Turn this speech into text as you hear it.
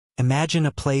Imagine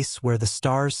a place where the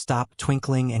stars stop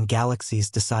twinkling and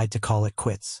galaxies decide to call it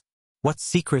quits. What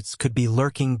secrets could be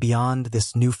lurking beyond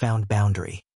this newfound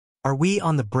boundary? Are we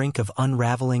on the brink of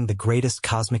unraveling the greatest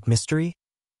cosmic mystery?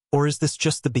 Or is this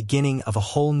just the beginning of a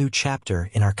whole new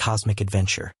chapter in our cosmic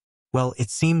adventure? Well,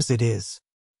 it seems it is.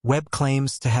 Webb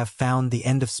claims to have found the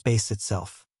end of space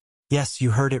itself. Yes, you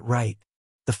heard it right.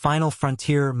 The final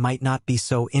frontier might not be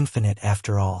so infinite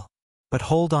after all. But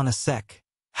hold on a sec.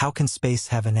 How can space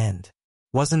have an end?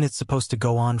 Wasn't it supposed to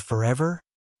go on forever?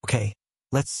 Okay,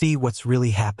 let's see what's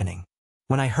really happening.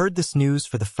 When I heard this news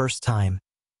for the first time,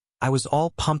 I was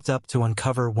all pumped up to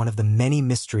uncover one of the many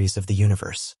mysteries of the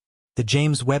universe. The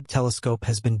James Webb Telescope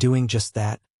has been doing just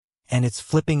that, and it's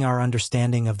flipping our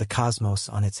understanding of the cosmos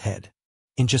on its head.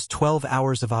 In just 12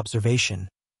 hours of observation,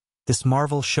 this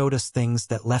marvel showed us things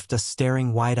that left us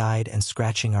staring wide-eyed and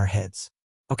scratching our heads.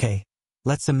 Okay,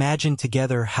 let's imagine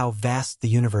together how vast the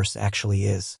universe actually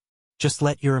is. Just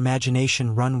let your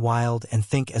imagination run wild and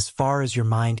think as far as your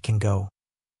mind can go,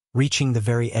 reaching the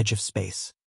very edge of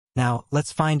space. Now,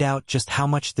 let's find out just how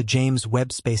much the James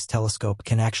Webb Space Telescope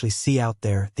can actually see out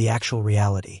there, the actual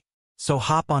reality. So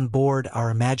hop on board our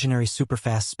imaginary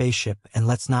superfast spaceship and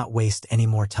let's not waste any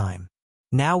more time.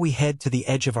 Now we head to the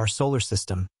edge of our solar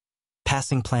system,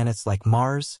 passing planets like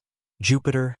Mars,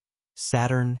 Jupiter,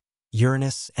 Saturn,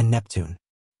 Uranus, and Neptune.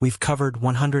 We've covered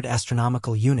 100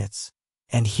 astronomical units,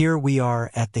 and here we are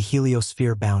at the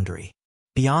heliosphere boundary.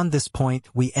 Beyond this point,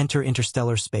 we enter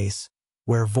interstellar space,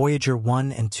 where Voyager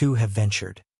 1 and 2 have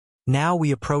ventured. Now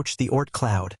we approach the Oort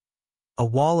cloud, a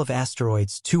wall of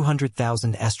asteroids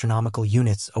 200,000 astronomical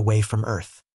units away from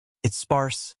Earth. It's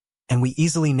sparse, and we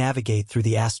easily navigate through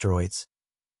the asteroids,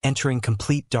 entering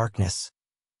complete darkness,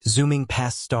 zooming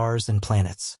past stars and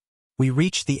planets. We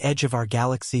reach the edge of our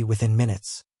galaxy within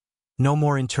minutes. No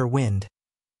more interwind,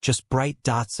 just bright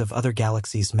dots of other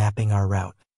galaxies mapping our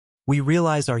route. We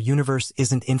realize our universe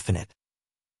isn't infinite.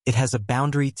 It has a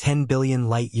boundary 10 billion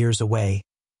light-years away,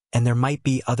 and there might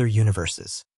be other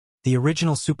universes. The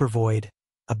original supervoid,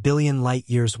 a billion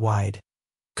light-years wide,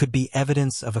 could be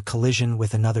evidence of a collision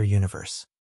with another universe.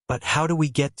 But how do we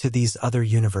get to these other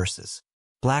universes?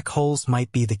 Black holes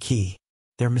might be the key.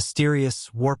 They're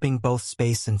mysterious, warping both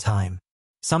space and time.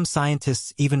 Some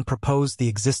scientists even propose the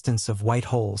existence of white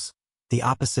holes, the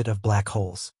opposite of black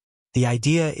holes. The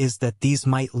idea is that these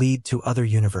might lead to other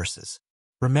universes.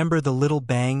 Remember the Little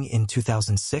Bang in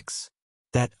 2006?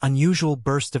 That unusual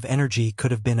burst of energy could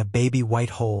have been a baby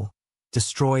white hole,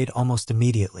 destroyed almost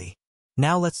immediately.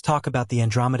 Now let's talk about the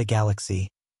Andromeda Galaxy,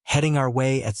 heading our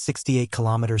way at 68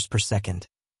 kilometers per second.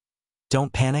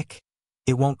 Don't panic.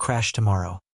 It won't crash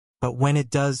tomorrow. But when it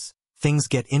does, things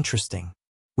get interesting.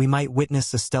 We might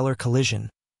witness a stellar collision,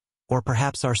 or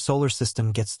perhaps our solar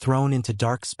system gets thrown into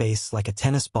dark space like a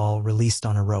tennis ball released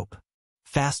on a rope.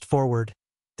 Fast forward,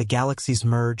 the galaxies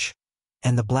merge,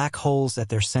 and the black holes at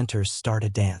their centers start a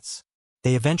dance.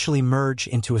 They eventually merge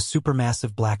into a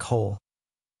supermassive black hole,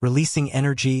 releasing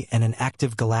energy and an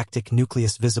active galactic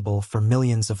nucleus visible for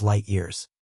millions of light-years.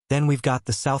 Then we've got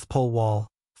the South Pole Wall,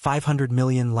 500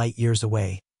 million light-years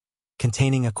away,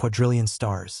 containing a quadrillion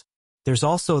stars. There's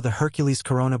also the Hercules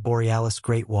Corona Borealis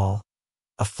Great Wall,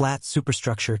 a flat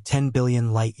superstructure 10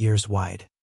 billion light-years wide.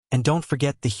 And don't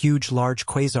forget the huge large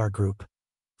quasar group,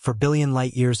 4 billion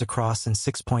light-years across and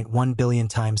 6.1 billion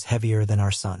times heavier than our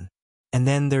Sun. And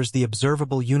then there's the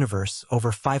observable universe,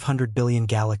 over 500 billion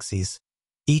galaxies,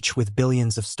 each with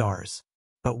billions of stars.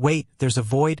 But wait, there's a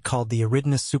void called the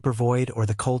Eridanus supervoid or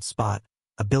the cold spot,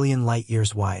 a billion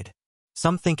light-years wide.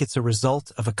 Some think it's a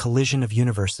result of a collision of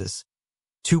universes,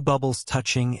 two bubbles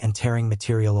touching and tearing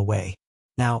material away.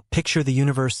 Now, picture the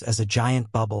universe as a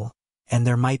giant bubble, and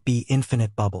there might be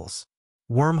infinite bubbles.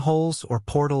 Wormholes or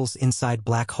portals inside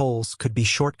black holes could be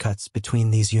shortcuts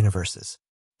between these universes.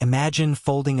 Imagine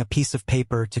folding a piece of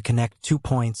paper to connect 2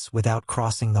 points without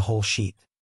crossing the whole sheet.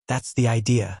 That's the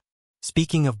idea.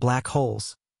 Speaking of black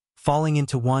holes, falling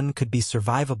into one could be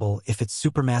survivable if its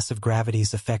supermassive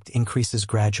gravity's effect increases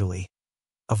gradually,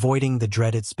 avoiding the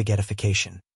dreaded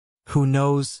spaghettification. Who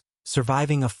knows,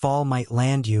 surviving a fall might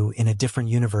land you in a different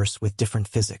universe with different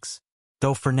physics.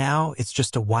 Though for now, it's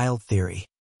just a wild theory.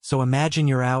 So imagine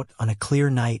you're out on a clear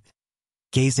night,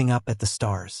 gazing up at the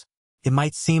stars. It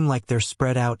might seem like they're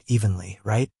spread out evenly,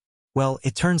 right? Well,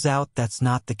 it turns out that's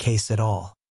not the case at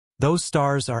all. Those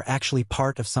stars are actually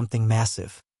part of something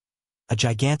massive, a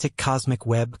gigantic cosmic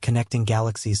web connecting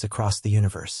galaxies across the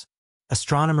universe.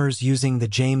 Astronomers using the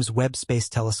James Webb Space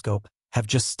Telescope have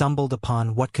just stumbled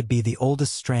upon what could be the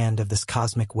oldest strand of this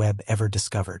cosmic web ever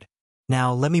discovered.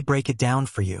 Now, let me break it down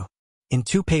for you. In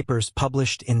 2 papers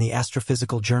published in the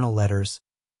Astrophysical Journal Letters,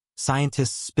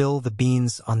 scientists spill the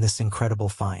beans on this incredible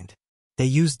find. They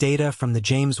use data from the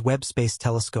James Webb Space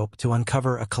Telescope to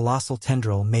uncover a colossal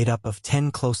tendril made up of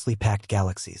 10 closely packed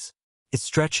galaxies. It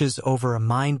stretches over a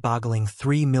mind-boggling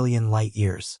 3 million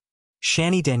light-years.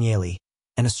 Shani Danieli,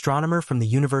 an astronomer from the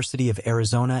University of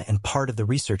Arizona and part of the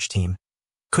research team,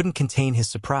 couldn't contain his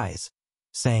surprise,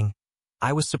 saying,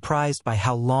 "I was surprised by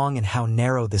how long and how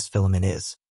narrow this filament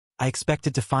is. I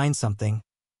expected to find something,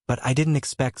 but I didn't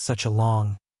expect such a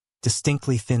long,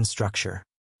 distinctly thin structure.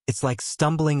 It's like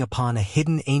stumbling upon a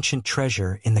hidden ancient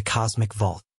treasure in the cosmic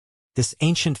vault." This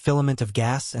ancient filament of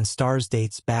gas and stars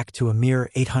dates back to a mere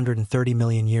 830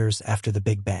 million years after the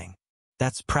Big Bang.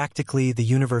 That's practically the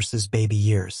universe's baby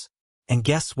years. And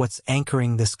guess what's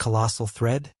anchoring this colossal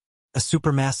thread? A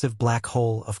supermassive black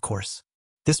hole, of course.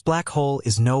 This black hole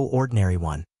is no ordinary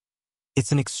one.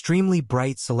 It's an extremely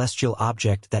bright celestial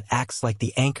object that acts like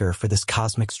the anchor for this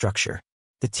cosmic structure.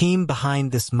 The team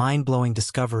behind this mind-blowing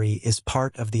discovery is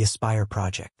part of the ASPIRE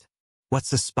project.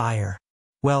 What's ASPIRE?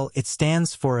 Well, it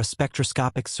stands for a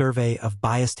spectroscopic survey of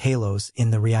biased halos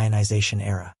in the reionization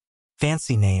era.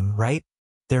 Fancy name, right?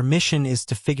 Their mission is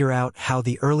to figure out how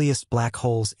the earliest black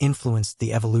holes influenced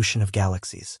the evolution of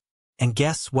galaxies. And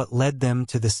guess what led them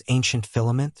to this ancient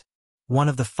filament? One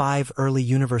of the 5 early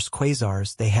universe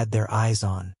quasars they had their eyes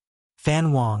on.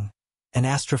 Fan Wang, an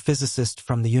astrophysicist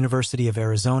from the University of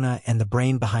Arizona and the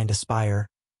brain behind ASPIRE,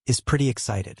 is pretty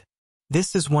excited.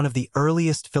 This is one of the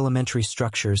earliest filamentary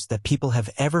structures that people have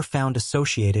ever found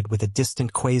associated with a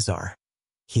distant quasar,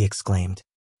 he exclaimed.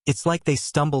 It's like they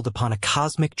stumbled upon a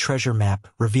cosmic treasure map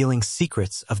revealing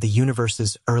secrets of the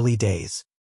universe's early days.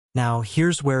 Now,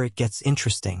 here's where it gets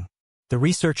interesting. The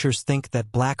researchers think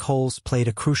that black holes played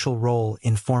a crucial role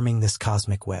in forming this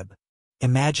cosmic web.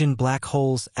 Imagine black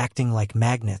holes acting like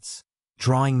magnets,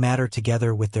 drawing matter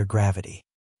together with their gravity.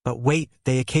 But wait,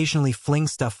 they occasionally fling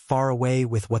stuff far away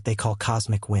with what they call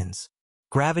cosmic winds.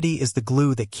 Gravity is the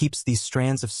glue that keeps these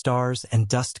strands of stars and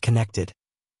dust connected,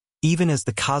 even as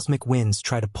the cosmic winds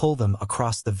try to pull them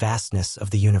across the vastness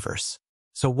of the universe.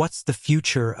 So what's the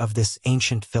future of this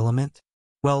ancient filament?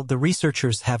 Well, the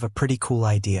researchers have a pretty cool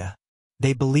idea.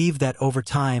 They believe that over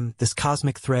time, this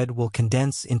cosmic thread will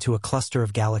condense into a cluster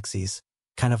of galaxies,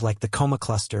 kind of like the Coma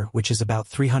cluster, which is about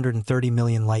 330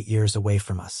 million light-years away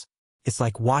from us. It's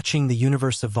like watching the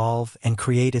universe evolve and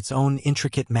create its own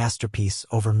intricate masterpiece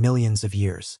over millions of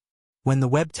years. When the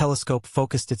Webb telescope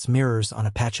focused its mirrors on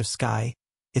a patch of sky,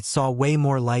 it saw way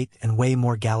more light and way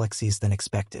more galaxies than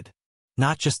expected.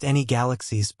 Not just any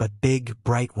galaxies, but big,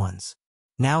 bright ones.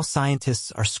 Now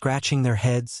scientists are scratching their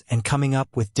heads and coming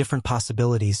up with different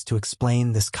possibilities to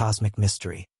explain this cosmic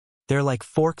mystery. They're like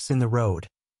forks in the road,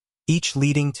 each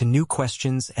leading to new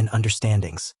questions and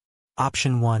understandings.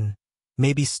 Option 1.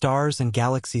 Maybe stars and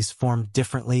galaxies formed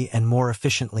differently and more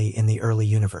efficiently in the early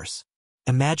universe.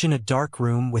 Imagine a dark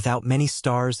room without many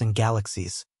stars and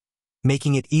galaxies,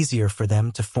 making it easier for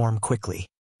them to form quickly.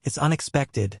 It's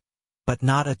unexpected, but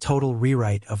not a total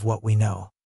rewrite of what we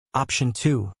know. Option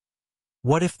 2.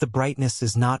 What if the brightness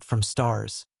is not from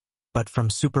stars, but from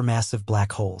supermassive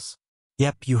black holes?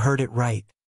 Yep, you heard it right.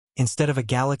 Instead of a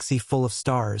galaxy full of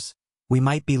stars, we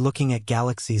might be looking at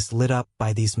galaxies lit up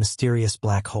by these mysterious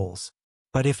black holes.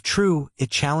 But if true, it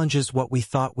challenges what we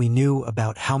thought we knew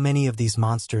about how many of these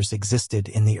monsters existed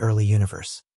in the early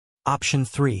universe. Option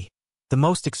 3. The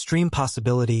most extreme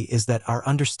possibility is that our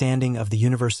understanding of the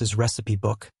universe's recipe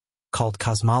book, called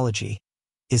cosmology,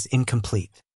 is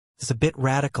incomplete. It's a bit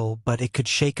radical, but it could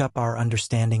shake up our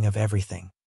understanding of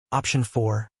everything. Option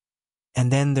 4.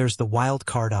 And then there's the wild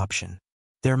card option.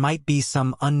 There might be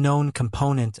some unknown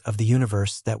component of the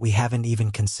universe that we haven't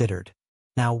even considered.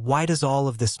 Now, why does all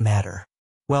of this matter?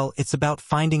 Well, it's about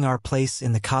finding our place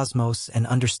in the cosmos and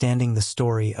understanding the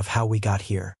story of how we got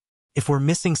here. If we're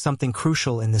missing something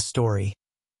crucial in this story,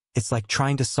 it's like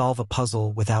trying to solve a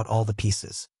puzzle without all the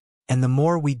pieces. And the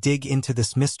more we dig into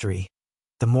this mystery,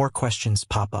 the more questions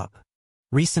pop up.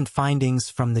 Recent findings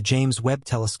from the James Webb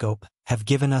Telescope have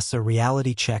given us a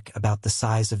reality check about the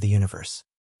size of the universe.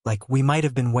 Like, we might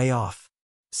have been way off.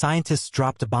 Scientists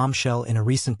dropped a bombshell in a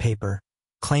recent paper,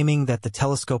 claiming that the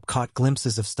telescope caught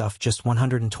glimpses of stuff just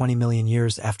 120 million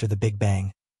years after the Big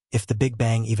Bang, if the Big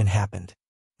Bang even happened.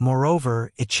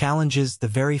 Moreover, it challenges the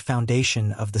very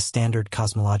foundation of the standard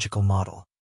cosmological model.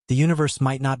 The universe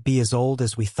might not be as old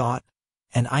as we thought,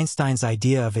 and Einstein's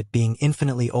idea of it being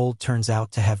infinitely old turns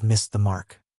out to have missed the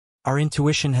mark. Our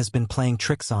intuition has been playing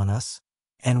tricks on us,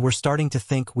 and we're starting to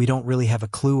think we don't really have a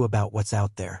clue about what's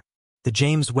out there. The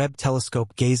James Webb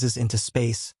Telescope gazes into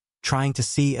space, trying to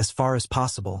see as far as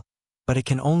possible, but it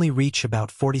can only reach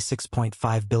about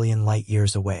 46.5 billion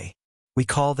light-years away. We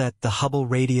call that the Hubble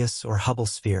radius or Hubble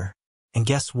sphere. And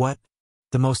guess what?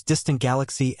 The most distant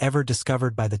galaxy ever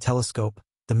discovered by the telescope,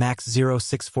 the MAX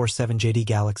 0647 JD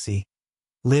galaxy,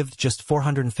 lived just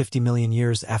 450 million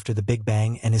years after the Big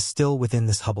Bang and is still within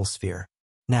this Hubble sphere.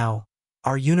 Now,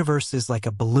 our universe is like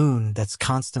a balloon that's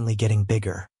constantly getting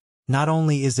bigger. Not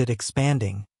only is it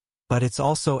expanding, but it's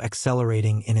also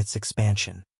accelerating in its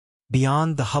expansion.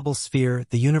 Beyond the Hubble sphere,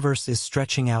 the universe is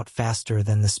stretching out faster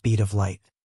than the speed of light.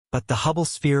 But the Hubble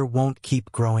sphere won't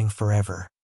keep growing forever.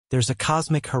 There's a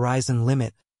cosmic horizon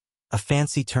limit, a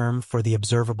fancy term for the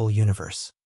observable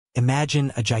universe.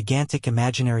 Imagine a gigantic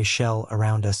imaginary shell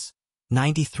around us,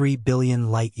 93 billion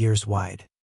light-years wide.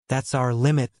 That's our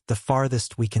limit, the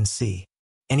farthest we can see.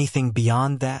 Anything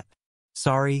beyond that?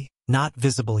 Sorry, not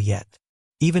visible yet.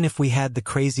 Even if we had the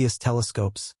craziest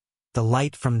telescopes, the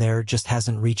light from there just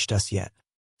hasn't reached us yet.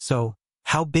 So,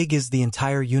 how big is the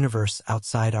entire universe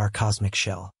outside our cosmic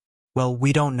shell? Well,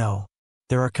 we don't know.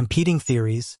 There are competing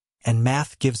theories, and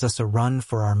math gives us a run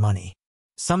for our money.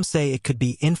 Some say it could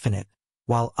be infinite,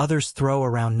 while others throw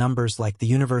around numbers like the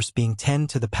universe being 10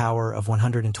 to the power of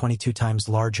 122 times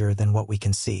larger than what we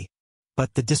can see.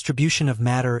 But the distribution of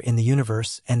matter in the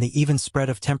universe and the even spread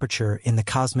of temperature in the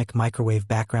cosmic microwave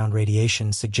background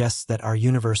radiation suggests that our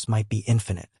universe might be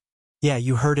infinite. Yeah,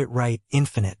 you heard it right,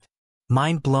 infinite.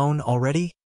 Mind blown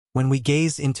already? When we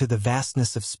gaze into the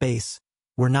vastness of space,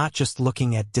 we're not just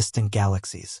looking at distant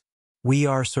galaxies. We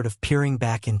are sort of peering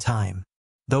back in time.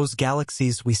 Those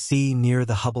galaxies we see near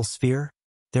the Hubble sphere,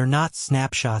 they're not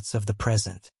snapshots of the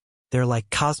present. They're like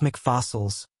cosmic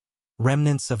fossils,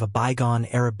 remnants of a bygone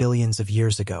era billions of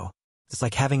years ago. It's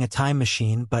like having a time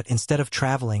machine, but instead of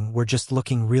traveling, we're just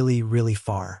looking really, really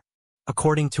far.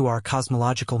 According to our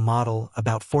cosmological model,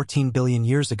 about 14 billion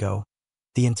years ago,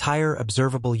 the entire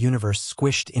observable universe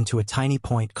squished into a tiny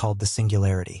point called the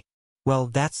singularity. Well,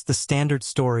 that's the standard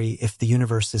story if the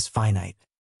universe is finite.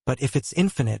 But if it's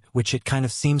infinite, which it kind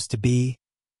of seems to be,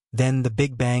 then the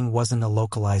Big Bang wasn't a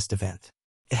localized event.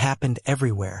 It happened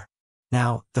everywhere.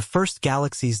 Now, the first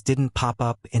galaxies didn't pop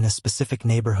up in a specific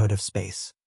neighborhood of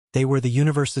space. They were the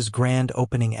universe's grand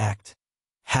opening act,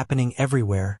 happening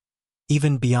everywhere,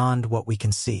 even beyond what we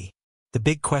can see. The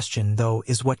big question, though,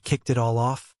 is what kicked it all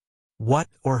off? What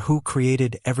or who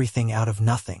created everything out of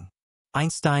nothing?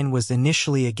 Einstein was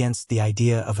initially against the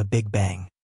idea of a Big Bang.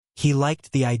 He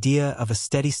liked the idea of a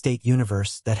steady-state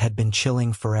universe that had been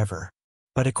chilling forever.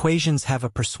 But equations have a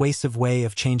persuasive way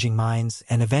of changing minds,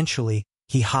 and eventually,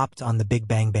 he hopped on the Big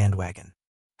Bang bandwagon.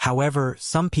 However,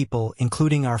 some people,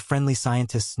 including our friendly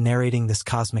scientists narrating this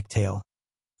cosmic tale,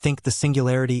 think the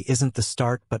singularity isn't the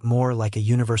start but more like a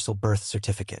universal birth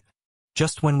certificate.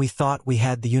 Just when we thought we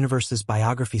had the universe's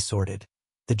biography sorted,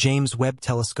 the James Webb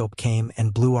Telescope came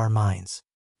and blew our minds.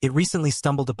 It recently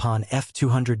stumbled upon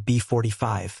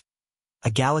F200b45, a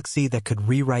galaxy that could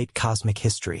rewrite cosmic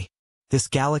history. This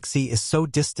galaxy is so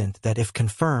distant that if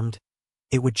confirmed,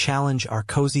 it would challenge our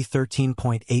cozy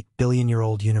 13.8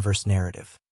 billion-year-old universe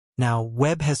narrative. Now,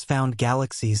 Webb has found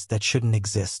galaxies that shouldn't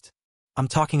exist. I'm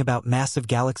talking about massive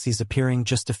galaxies appearing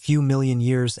just a few million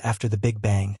years after the Big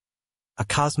Bang, a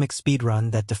cosmic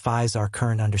speedrun that defies our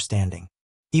current understanding.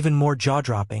 Even more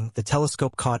jaw-dropping, the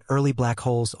telescope caught early black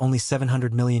holes only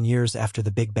 700 million years after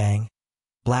the Big Bang,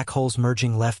 black holes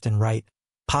merging left and right,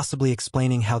 possibly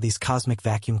explaining how these cosmic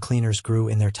vacuum cleaners grew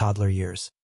in their toddler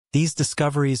years. These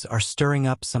discoveries are stirring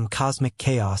up some cosmic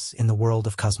chaos in the world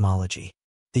of cosmology.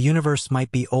 The universe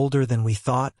might be older than we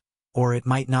thought, or it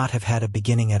might not have had a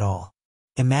beginning at all.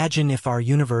 Imagine if our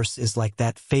universe is like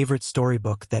that favorite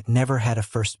storybook that never had a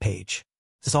first page.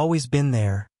 It's always been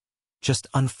there, just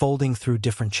unfolding through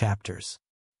different chapters.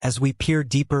 As we peer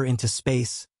deeper into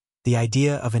space, the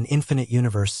idea of an infinite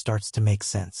universe starts to make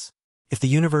sense. If the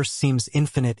universe seems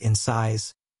infinite in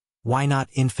size, why not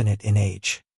infinite in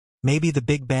age? Maybe the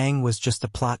Big Bang was just a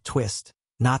plot twist,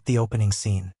 not the opening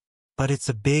scene. But it's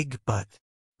a big but.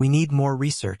 We need more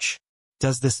research.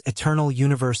 Does this eternal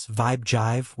universe vibe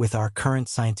jive with our current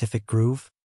scientific groove?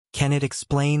 Can it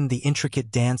explain the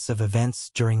intricate dance of events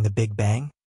during the Big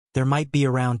Bang? There might be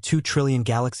around 2 trillion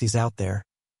galaxies out there,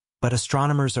 but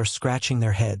astronomers are scratching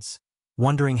their heads,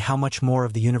 wondering how much more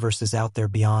of the universe is out there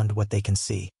beyond what they can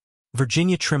see.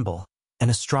 Virginia Trimble, an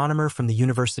astronomer from the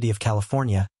University of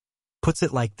California, puts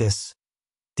it like this: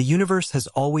 the universe has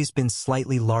always been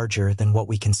slightly larger than what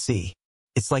we can see.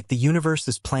 It's like the universe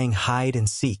is playing hide and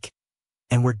seek,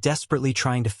 and we're desperately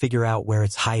trying to figure out where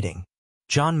it's hiding.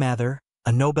 John Mather,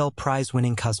 a Nobel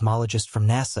Prize-winning cosmologist from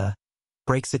NASA,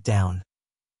 breaks it down.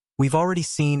 We've already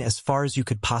seen as far as you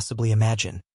could possibly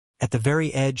imagine. At the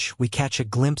very edge, we catch a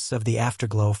glimpse of the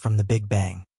afterglow from the Big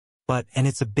Bang. But, and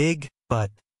it's a big but,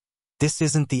 This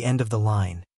isn't the end of the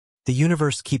line. The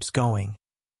universe keeps going,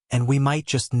 and we might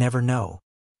just never know.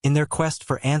 In their quest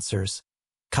for answers,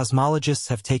 cosmologists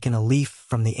have taken a leaf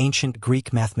from the ancient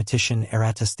Greek mathematician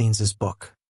Eratosthenes'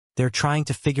 book. They're trying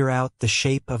to figure out the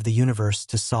shape of the universe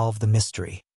to solve the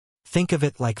mystery. Think of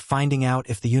it like finding out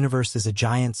if the universe is a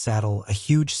giant saddle, a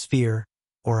huge sphere,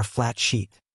 or a flat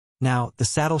sheet. Now, the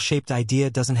saddle-shaped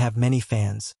idea doesn't have many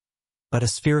fans, but a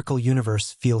spherical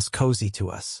universe feels cozy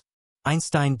to us.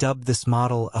 Einstein dubbed this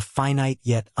model a finite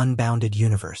yet unbounded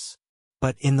universe.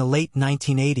 But in the late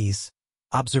 1980s,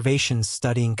 observations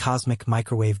studying cosmic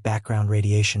microwave background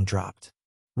radiation dropped.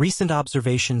 Recent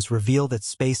observations reveal that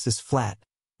space is flat,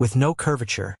 with no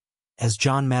curvature, as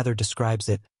John Mather describes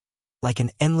it, like an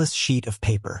endless sheet of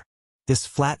paper. This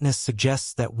flatness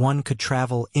suggests that one could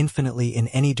travel infinitely in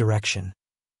any direction,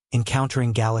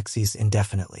 encountering galaxies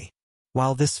indefinitely.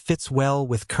 While this fits well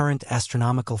with current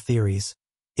astronomical theories,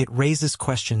 it raises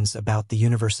questions about the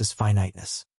universe's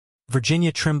finiteness.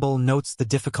 Virginia Trimble notes the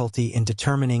difficulty in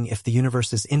determining if the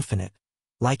universe is infinite,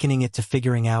 likening it to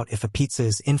figuring out if a pizza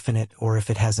is infinite or if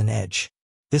it has an edge.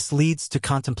 This leads to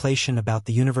contemplation about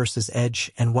the universe's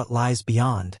edge and what lies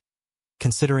beyond,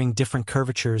 considering different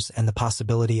curvatures and the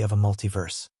possibility of a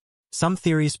multiverse. Some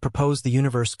theories propose the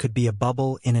universe could be a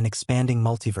bubble in an expanding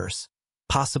multiverse,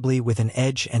 possibly with an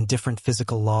edge and different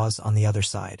physical laws on the other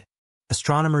side.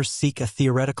 Astronomers seek a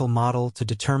theoretical model to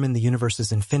determine the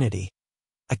universe's infinity,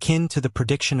 akin to the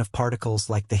prediction of particles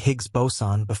like the Higgs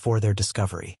boson before their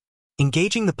discovery.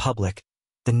 Engaging the public,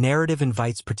 the narrative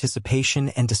invites participation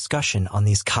and discussion on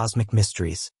these cosmic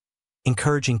mysteries,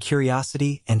 encouraging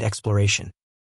curiosity and exploration.